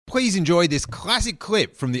Please enjoy this classic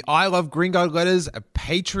clip from the I Love Gringo Letters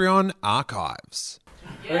Patreon archives.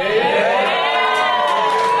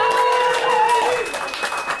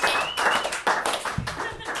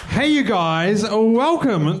 Hey you guys,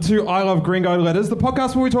 welcome to I Love Gringo Letters, the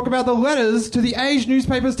podcast where we talk about the letters to the age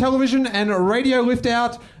newspapers, television and radio lift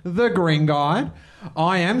out the Green Guide.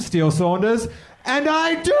 I am Steele Saunders and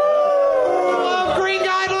I do love Green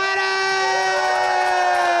Guide letters!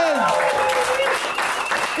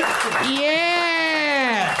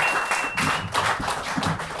 Yeah!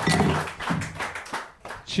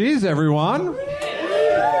 Cheers everyone!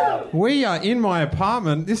 We are in my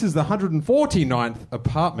apartment. This is the 149th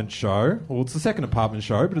apartment show. Well, it's the second apartment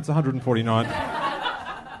show, but it's the 149th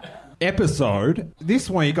episode. This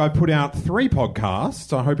week I put out 3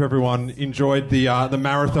 podcasts. I hope everyone enjoyed the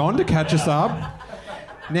marathon to catch us up.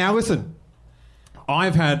 Now listen,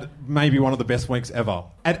 I've had maybe one of the best weeks ever.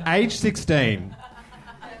 At age 16,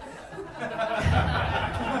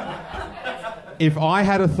 if I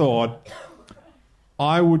had a thought,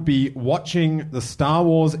 I would be watching the Star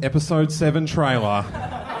Wars Episode 7 trailer.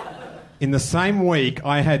 In the same week,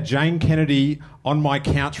 I had Jane Kennedy on my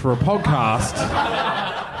couch for a podcast.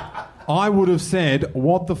 I would have said,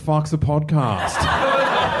 what the fuck's a podcast?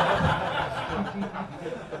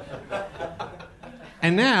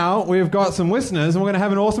 And now we've got some listeners and we're going to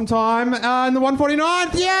have an awesome time in the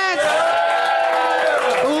 149th. Yes!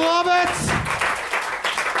 Love it!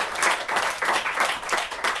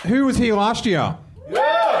 Who was here last year?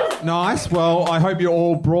 Nice. Well, I hope you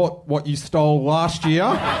all brought what you stole last year.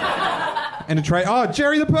 And a trade. Oh,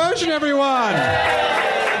 Jerry the Persian, everyone!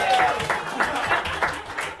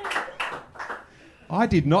 I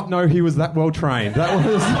did not know he was that well trained. That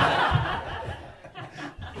was.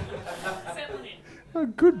 Oh,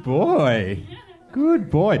 good boy. Good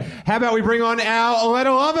boy. How about we bring on our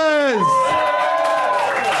letter lovers?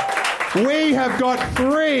 We have got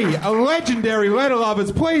 3 legendary letter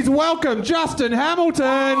lovers. Please welcome Justin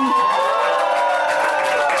Hamilton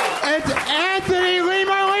and Anthony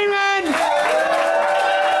Lehman,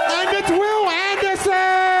 and it's Will Anderson.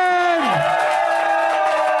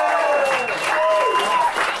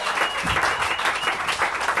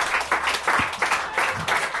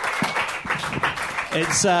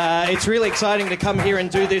 It's really exciting to come here and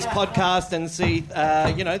do this podcast and see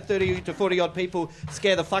 30 to 40 odd people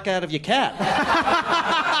scare the fuck out of your cat.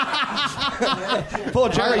 Poor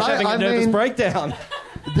Jerry's having a nervous breakdown.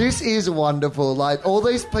 This is wonderful. Like, all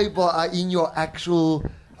these people are in your actual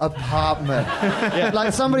apartment. Yeah.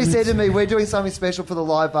 Like, somebody said to me, we're doing something special for the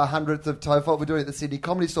live 100th of Tofop. We're doing it at the Sydney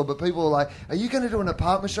Comedy Store, but people were like, are you going to do an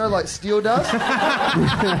apartment show like Steele does?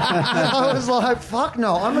 I was like, fuck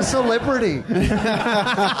no, I'm a celebrity.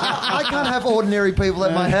 I can't have ordinary people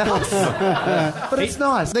at my house. But it's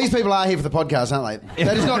nice. These people are here for the podcast, aren't they?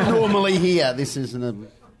 That is not normally here. This isn't a...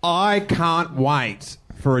 I can't wait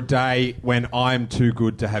for a day when I'm too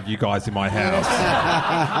good to have you guys in my house.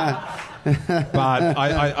 But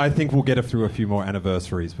I think we'll get it through a few more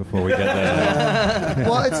anniversaries before we get there.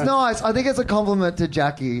 Well, it's nice. I think it's a compliment to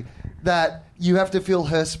Jackie that you have to fill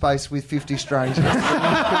her space with 50 strangers. Yeah,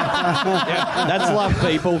 that's love,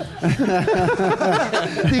 people.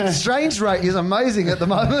 The exchange rate is amazing at the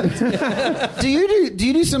moment. Do you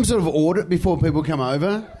do some sort of audit before people come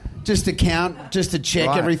over? Just to count, just to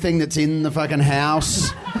check everything that's in the fucking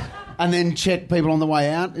house? And then check people on the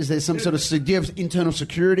way out? Is there some sort of... Do you have internal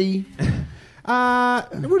security?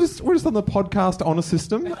 We're just on the podcast honor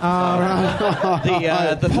system. The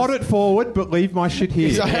Pot it forward, but leave my shit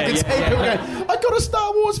here. I can see people going, I got a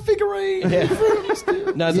Star Wars figurine.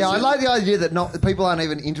 Yeah. I like the idea that people aren't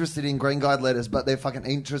even interested in Green Guide letters, but they're fucking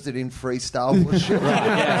interested in free Star Wars shit.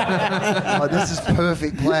 Like, this is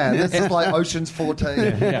perfect plan. This is like Ocean's 14.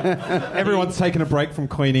 Yeah. Everyone's taken a break from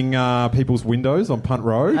cleaning people's windows on Punt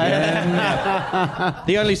Road.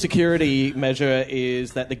 The only security measure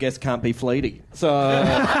is that the guest can't be fleety. So...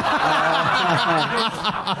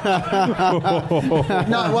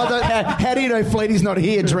 No, well, how do you know Fleety's not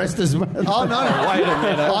here dressed as... Oh, no. Wait a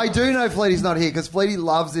minute. I do know Fleety's not here because Fleety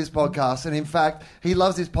loves this podcast, and in fact, he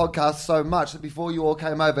loves this podcast so much that before you all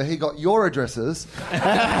came over, he got your addresses.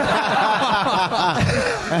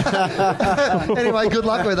 Anyway, good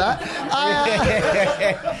luck with that.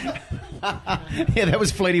 Yeah, that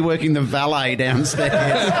was Fleety working the valet downstairs.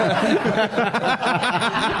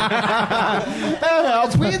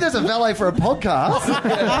 It's weird there's a valet for a podcast.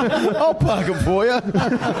 I'll park it for you.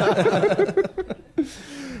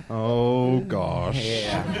 Oh, gosh.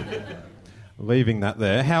 Yeah. Leaving that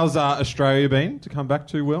there. How's Australia been to come back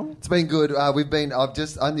to, Will? It's been good. I've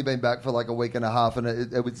just only been back for like a week and a half, and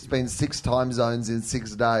it's been 6 time zones in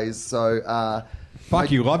 6 days. So Fuck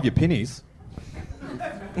you, love your pennies.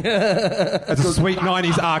 That's a sweet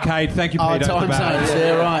 90s arcade. Thank you, Oh, Peter. time zones.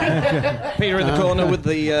 Yeah, right. Peter in the corner with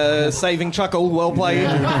the saving chuckle. Well played.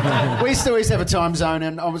 We used to have a time zone,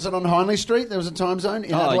 and was it on Hindley Street? There was a time zone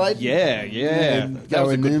in Adelaide. Yeah. That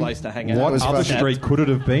was a good place to hang out. What was other fucking- street could it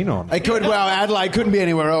have been on? It could. Well, Adelaide couldn't be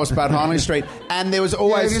anywhere else but Hindley Street, and there was Yeah,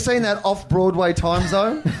 always. have you seen that off-Broadway time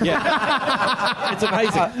zone? Yeah. It's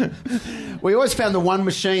amazing. We always found the one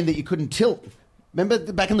machine that you couldn't tilt. Remember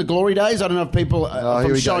back in the glory days? I don't know if people. If here I'm we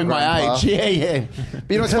go, showing my Grandpa. age. Yeah. But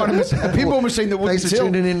you know, it's funny. A pinball machine that wouldn't Thanks for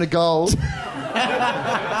tilt. tuning in to Gold.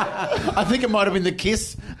 I think it might have been the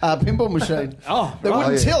Kiss pinball machine. Oh, that right.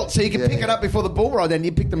 wouldn't Oh, yeah. tilt, so you could Yeah, pick it yeah. up before the ball rolled. Then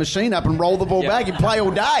you pick the machine up and roll the ball Yeah. back. You play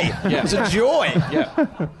all day. Yeah. It's a joy.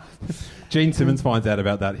 Yeah. Gene Simmons finds out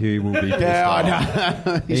about that. He will be pissed Yeah, off. I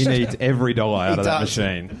know. He needs every dollar out He of that does.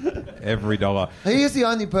 machine. Every dollar. He is the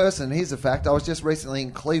only person. Here's a fact. I was just recently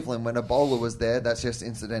in Cleveland when Ebola was there. That's just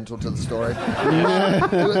incidental to the story.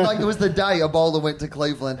 It was the day Ebola went to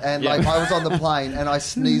Cleveland, and Yeah. I was on the plane and I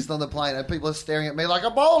sneezed on the plane, and people are staring at me like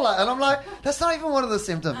Ebola, and I'm like, that's not even one of the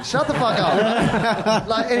symptoms. Shut the fuck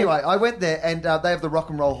up. Anyway, I went there, and they have the Rock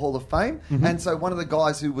and Roll Hall of Fame, and so one of the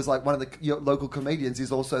guys who was like one of the local comedians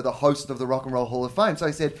is also the host of the Rock and Roll Hall of Fame. So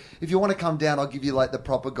he said, if you want to come down, I'll give you like the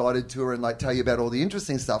proper guided tour and like tell you about all the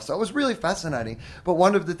interesting stuff. So it was really fascinating. But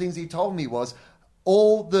one of the things he told me was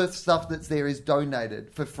all the stuff that's there is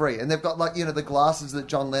donated for free. And they've got like, the glasses that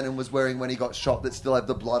John Lennon was wearing when he got shot that still have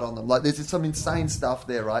the blood on them. Like there's some insane stuff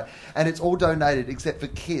there, right? And it's all donated except for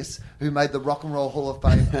Kiss, who made the Rock and Roll Hall of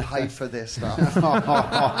Fame pay for their stuff.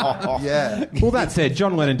 Yeah. Well, that said,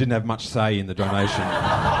 John Lennon didn't have much say in the donation.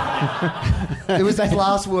 It was his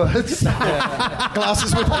last words.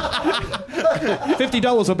 Glasses with.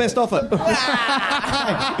 $50 or best offer.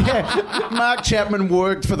 Yeah. Mark Chapman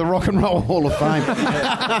worked for the Rock and Roll Hall of Fame.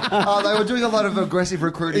 Oh, they were doing a lot of aggressive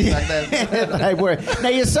recruiting back then. They were. Now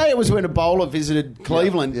you say it was when Ebola visited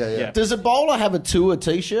Cleveland. Yeah. Does Ebola have a tour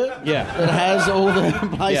T-shirt? Yeah. That has all the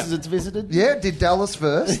places Yeah. it's visited. Yeah, it did Dallas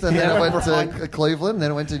first, and then Yeah, it went right. to Cleveland, and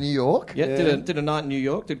then it went to New York. Yeah, did a night in New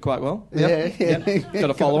York. Did quite well. Yeah. Got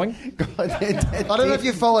a following. I don't know if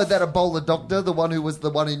you followed that Ebola doctor, the one who was the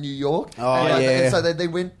one in New York. Oh, and, yeah. And so they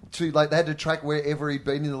went to, they had to track wherever he'd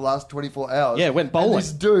been in the last 24 hours. Yeah, went bowling. And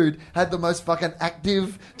this dude had the most fucking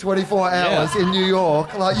active 24 hours in New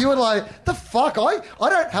York. Like, you were like, the fuck? I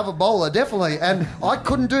don't have Ebola, definitely. And I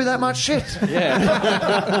couldn't do that much shit.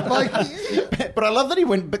 Yeah. Like, But I love that he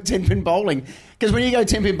went 10-pin bowling. Because when you go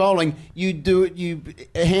 10-pin bowling, you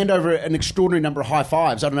hand over an extraordinary number of high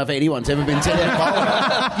fives. I don't know if anyone's ever been 10-pin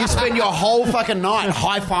bowling. You spend your whole fucking night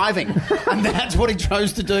high-fiving. And that's what he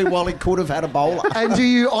chose to do while he could have had a bowler. and do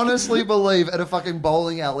you honestly believe at a fucking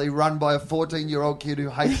bowling alley run by a 14-year-old kid who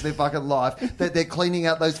hates their fucking life that they're cleaning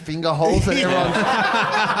out those finger holes that everyone's...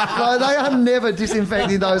 No, they are never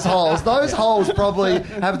disinfecting those holes. Those holes probably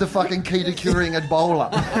have the fucking key to curing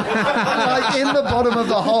Ebola. Like, in the bottom of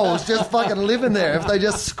the holes, just fucking living there if they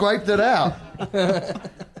just scraped it out.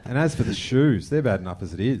 And as for the shoes, they're bad enough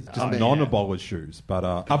as it is. Just non-Ebola shoes. But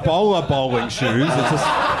Ebola bowling shoes, it's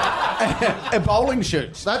just... Bowling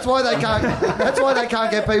shoes. That's why they can't. That's why they can't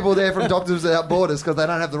get people there from Doctors Without Borders, because they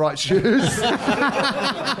don't have the right shoes.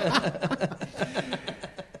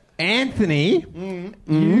 Anthony,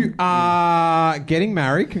 you are getting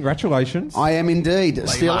married. Congratulations. I am indeed.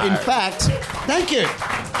 Still, in fact, thank you.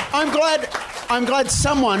 I'm glad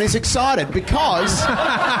someone is excited because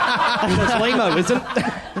It's Limo, isn't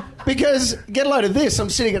it? because get a load of this. I'm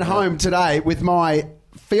sitting at home today with my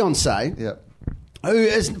fiance, Yeah. who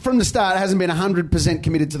is from the start hasn't been 100%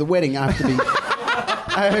 committed to the wedding. I have to be.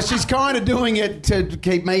 She's kind of doing it to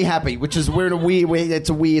keep me happy, which is we're in a weird. It's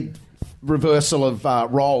a weird reversal of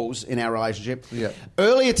roles in our relationship. Yeah.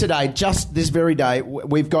 Earlier today, just this very day,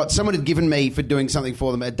 we've got someone had given me for doing something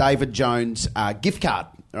for them a David Jones gift card.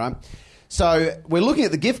 All right. So we're looking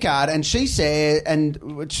at the gift card, and she said, and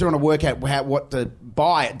we're trying to work out what to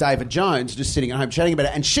buy at David Jones, just sitting at home chatting about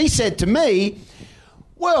it. And she said to me,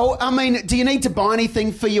 well, I mean, do you need to buy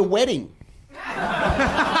anything for your wedding?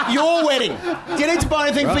 Your wedding. Do you need to buy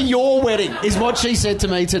anything for your wedding? Is what she said to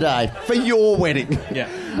me today. For your wedding. Yeah.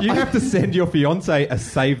 You have to send your fiance a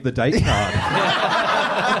save the date card.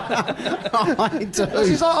 I do.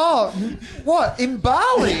 She's like, oh, what, in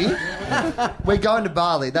Bali? We're going to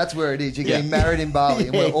Bali. That's where it is. You're getting married in Bali,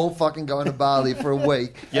 and we're all fucking going to Bali for a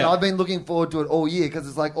week. Yeah. And I've been looking forward to it all year because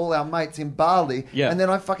it's like all our mates in Bali. Yeah. And then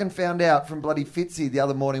I fucking found out from bloody Fitzy the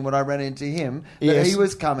other morning when I ran into him that Yes. he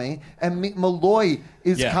was coming, and Mick Malloy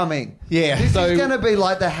is Yeah. coming. Yeah. This So- is going to be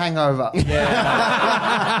like The Hangover.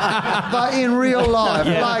 But in real life.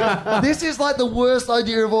 Like, this is like the worst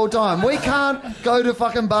idea of all time. We can't go to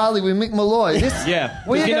fucking Bali with Mick Malloy. Yeah,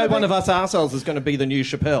 We because are you know gonna one be- of us arseholes is going to be the new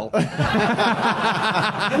Chappelle.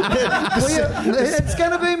 It's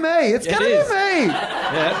going to be me. It's It going to is. be me.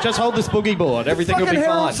 Yeah, just hold the spoogie board. Everything will Fucking be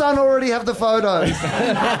Herald fine. Sun already have the photos.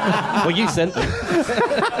 Well, you sent them.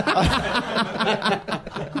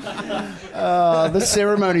 The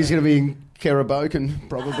ceremony's going to be in Kerabokan,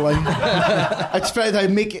 probably. It's fair though.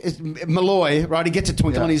 Malloy, right? He gets a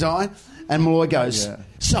twinkle in his eye, and Malloy goes,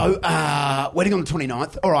 "So, wedding on the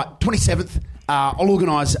 29th. All right, 27th. I'll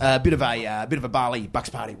organise a bit of a Bali Bucks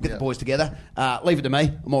party. Get the boys together. Leave it to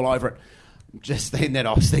me. I'm all over it." Just then,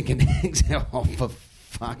 I was thinking, "Oh, for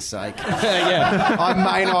fuck's sake." Yeah. I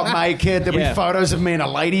may not make it. There'll Yeah. be photos of me and a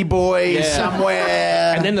lady boy Yeah.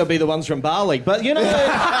 somewhere. And then there'll be the ones from Bali. But, you know...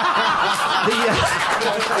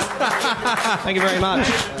 Thank you very much.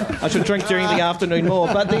 I should drink during the afternoon more.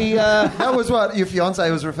 But That was what your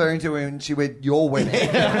fiancée was referring to when she went, your wedding.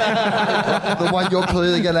 The one you're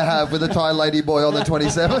clearly going to have with a Thai lady boy on the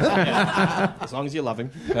 27th. as long as you love him.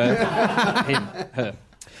 Him. Her.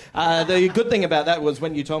 The good thing about that was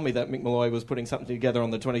when you told me that Mick Malloy was putting something together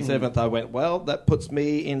on the 27th, I went, well, that puts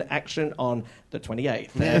me in action on the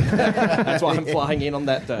 28th. That's why I'm flying in on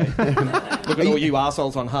that day. Look at all you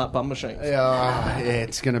arseholes on heart bum machines. Yeah,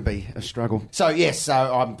 it's going to be a struggle. So yes,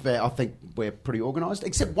 I think we're pretty organised.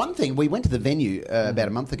 Except one thing, we went to the venue about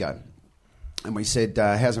a month ago, and we said,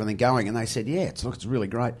 "How's everything going?" And they said, "Yeah, it's really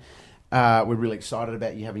great. We're really excited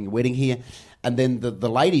about you having your wedding here." And then the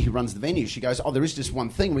lady who runs the venue, she goes, "Oh, there is just one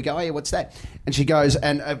thing." We go, "Oh, yeah, what's that?" And she goes,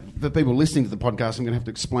 and for people listening to the podcast, I'm going to have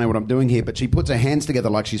to explain what I'm doing here, but she puts her hands together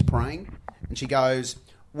like she's praying, and she goes,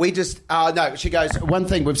 she goes, "One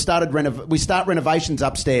thing, we start renovations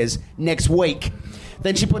upstairs next week."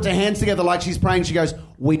 Then she puts her hands together like she's praying. She goes,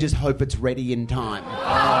 "We just hope it's ready in time."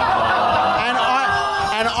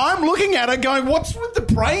 And I'm looking at her going, what's with the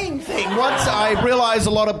praying thing? I realise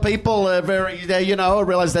a lot of people are very, I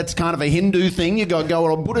realise that's kind of a Hindu thing. You got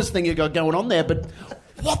going on, Buddhist thing you got going on there, but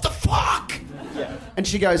what the fuck? Yeah. And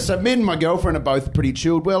she goes, so me and my girlfriend are both pretty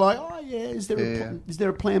chilled. We're like, oh yeah, is there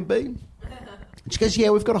a plan B? And she goes,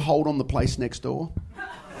 yeah, we've got a hold on the place next door.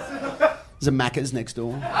 There's a Macca's next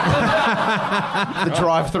door. The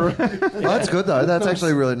drive-through. Oh, that's good, though. That's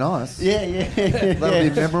actually really nice. Yeah. That'll be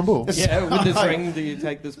memorable. Yeah, with this ring, do you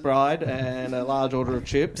take this bride and a large order of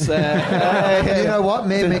chips? You know what?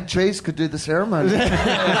 Mayor McCheese could do the ceremony.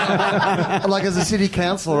 Like, as a city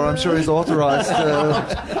councillor, I'm sure he's authorised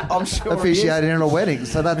to officiate in a wedding,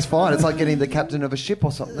 so that's fine. It's like getting the captain of a ship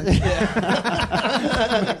or something.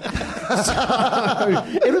 So,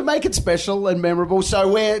 it would make it special and memorable.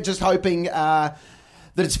 So we're just hoping that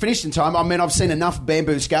it's finished in time. I mean, I've seen enough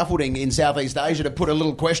bamboo scaffolding in Southeast Asia to put a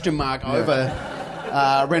little question mark over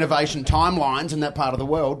renovation timelines in that part of the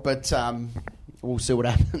world, but we'll see what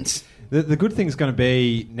happens. The good thing's going to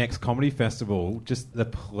be next comedy festival, just the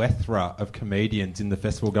plethora of comedians in the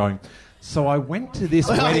festival going, so I went to this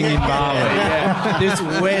wedding in Bali. Yeah, this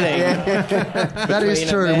wedding. That is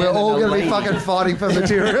true. We're all going to be fucking fighting for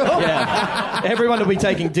material. Yeah. Everyone will be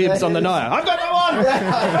taking dibs on the night. I've got that one!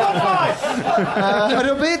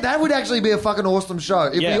 That would actually be a fucking awesome show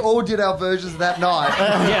if we all did our versions that night.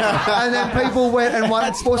 Yeah. And then people went and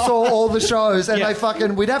saw all the shows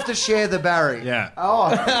and we'd have to share the Barry. Yeah.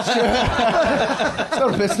 Oh,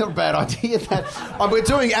 it's not a bad idea. We're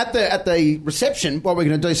doing at the reception. What we're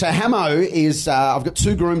going to do? So Hamo is. I've got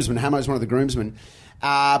two groomsmen. Hamo's one of the groomsmen.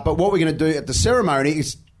 But what we're going to do at the ceremony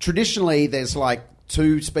is traditionally there's like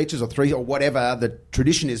 2 speeches or 3 or whatever the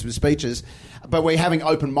tradition is with speeches. But we're having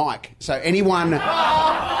open mic, so anyone who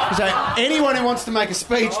wants to make a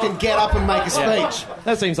speech can get up and make a speech.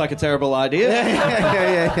 That seems like a terrible idea.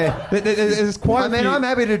 Yeah. There's quite I'm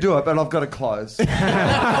happy to do it, but I've got to close. But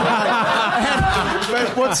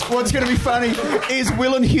what's going to be funny is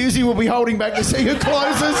Will and Husey will be holding back to see who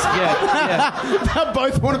closes. Yeah. They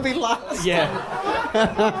both want to be last.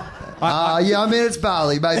 Yeah. It's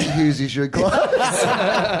Bali. Maybe Husey should close.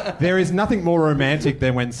 There is nothing more romantic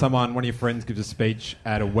than when one of your friends gives a speech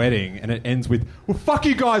at a wedding and it ends with, well, fuck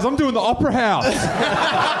you guys, I'm doing the Opera House.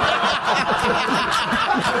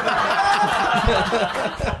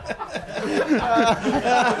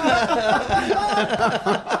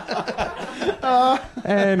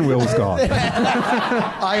 And Will's gone.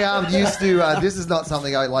 I used to. This is not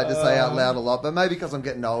something I like to say out loud a lot, but maybe because I'm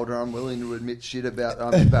getting older, I'm willing to admit shit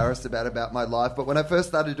I'm embarrassed about my life. But when I first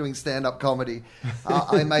started doing stand-up comedy,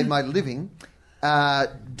 I made my living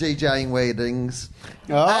DJing weddings.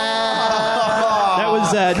 That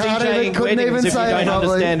was DJing couldn't weddings even if you say it don't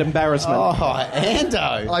properly. understand embarrassment.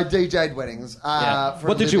 Ando. I DJ'd weddings. Yeah. For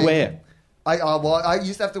What did you living. wear? I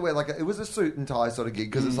used to have to wear it was a suit and tie sort of gig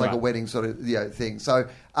because it's like a wedding sort of thing. So,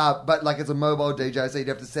 but like it's a mobile DJ, so you'd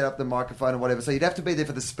have to set up the microphone and whatever. So you'd have to be there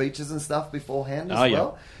for the speeches and stuff beforehand as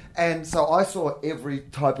well. And so I saw every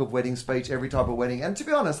type of wedding speech, every type of wedding. And to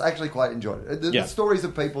be honest, I actually quite enjoyed it. The stories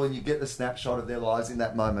of people and you get the snapshot of their lives in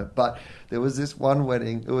that moment. But there was this one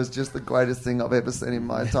wedding. It was just the greatest thing I've ever seen in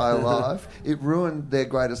my entire life. It ruined their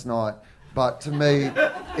greatest night. But to me,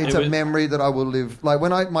 it's a memory that I will live. Like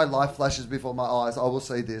when my life flashes before my eyes, I will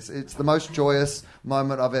see this. It's the most joyous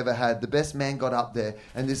moment I've ever had. The best man got up there,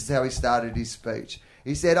 and this is how he started his speech.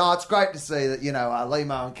 He said, it's great to see that,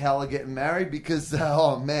 Limo and Cal are getting married because,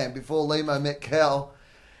 before Limo met Cal,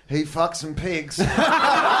 he fucked some pigs.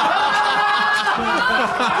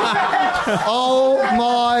 Oh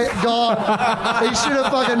my God. He should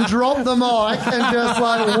have fucking dropped the mic and just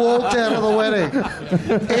walked out of the wedding.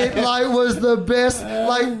 It was the best,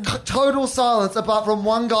 total silence apart from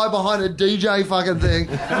one guy behind a DJ fucking thing,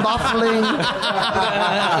 muffling.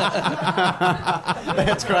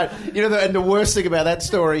 That's great. And the worst thing about that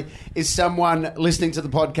story is someone listening to the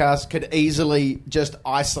podcast could easily just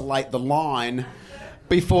isolate the line.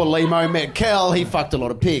 Before Limo met Kel, he fucked a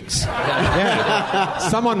lot of pigs. Yeah.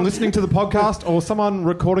 Someone listening to the podcast or someone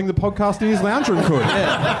recording the podcast in his lounge room could.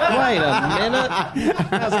 Yeah. Wait a minute.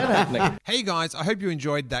 How's that happening? Hey guys, I hope you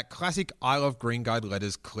enjoyed that classic I Love Green Guide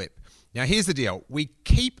Letters clip. Now here's the deal. We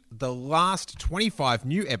keep the last 25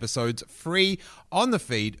 new episodes free on the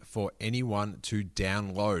feed for anyone to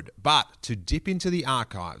download. But to dip into the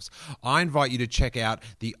archives, I invite you to check out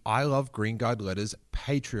the I Love Green Guide Letters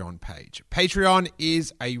Patreon page. Patreon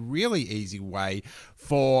is a really easy way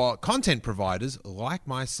for content providers like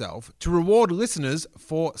myself to reward listeners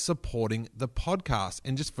for supporting the podcast.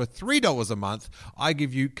 And just for $3 a month, I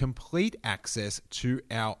give you complete access to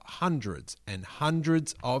our hundreds and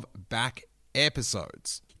hundreds of back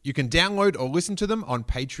episodes. You can download or listen to them on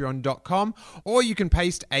patreon.com, or you can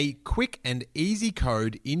paste a quick and easy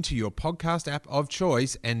code into your podcast app of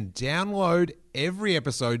choice and download every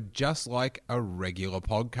episode just like a regular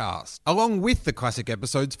podcast. Along with the classic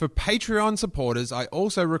episodes for Patreon supporters, I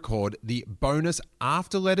also record the bonus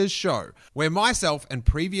After Letters show, where myself and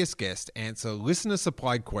previous guests answer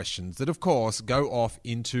listener-supplied questions that, of course, go off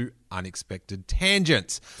into unexpected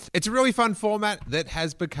tangents. It's a really fun format that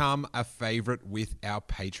has become a favorite with our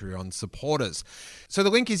Patreon supporters. So the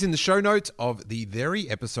link is in the show notes of the very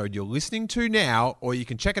episode you're listening to now, or you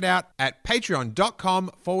can check it out at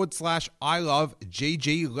patreon.com/I Love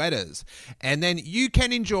GG Letters. And then you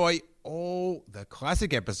can enjoy all the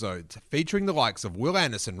classic episodes featuring the likes of Will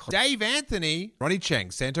Anderson, Dave Anthony, Ronnie Cheng,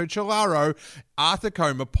 Santo Chalaro, Arthur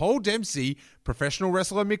Coma, Paul Dempsey, professional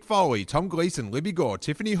wrestler Mick Foley, Tom Gleason, Libby Gore,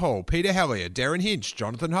 Tiffany Hall, Peter Hellier, Darren Hinch,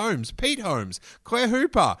 Jonathan Holmes, Pete Holmes, Claire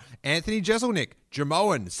Hooper, Anthony Jeselnik,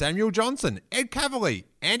 Jamoan, Samuel Johnson, Ed Cavalier,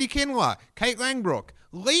 Andy Kindler, Kate Langbrook,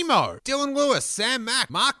 Limo, Dylan Lewis, Sam Mack,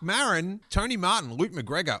 Mark Marin, Tony Martin, Luke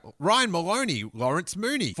McGregor, Ryan Maloney, Lawrence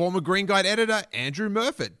Mooney, former Green Guide editor Andrew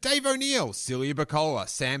Murfitt, Dave O'Neill, Celia Bacola,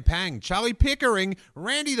 Sam Pang, Charlie Pickering,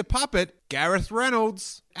 Randy the Puppet, Gareth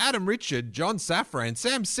Reynolds, Adam Richard, John Safran,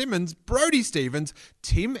 Sam Simmons, Brody Stevens,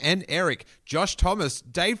 Tim and Eric, Josh Thomas,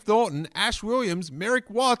 Dave Thornton, Ash Williams, Merrick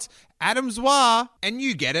Watts, Adam Zwar, and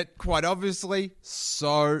you get it, quite obviously,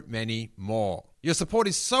 so many more. Your support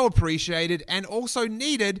is so appreciated and also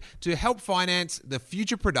needed to help finance the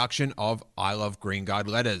future production of I Love Green Guide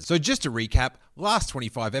Letters. So just to recap, last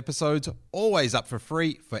 25 episodes, always up for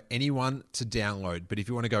free for anyone to download. But if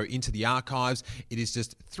you want to go into the archives, it is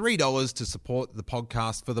just $3 to support the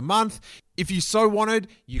podcast for the month. If you so wanted,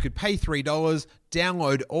 you could pay $3,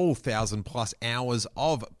 download all 1,000+ hours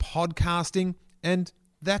of podcasting, and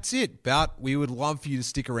that's it. But we would love for you to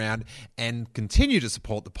stick around and continue to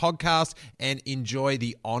support the podcast and enjoy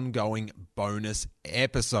the ongoing bonus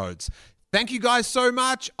episodes. Thank you guys so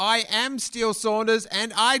much. I am Steele Saunders,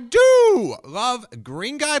 and I do love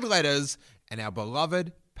Green Guide Letters and our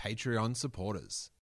beloved Patreon supporters.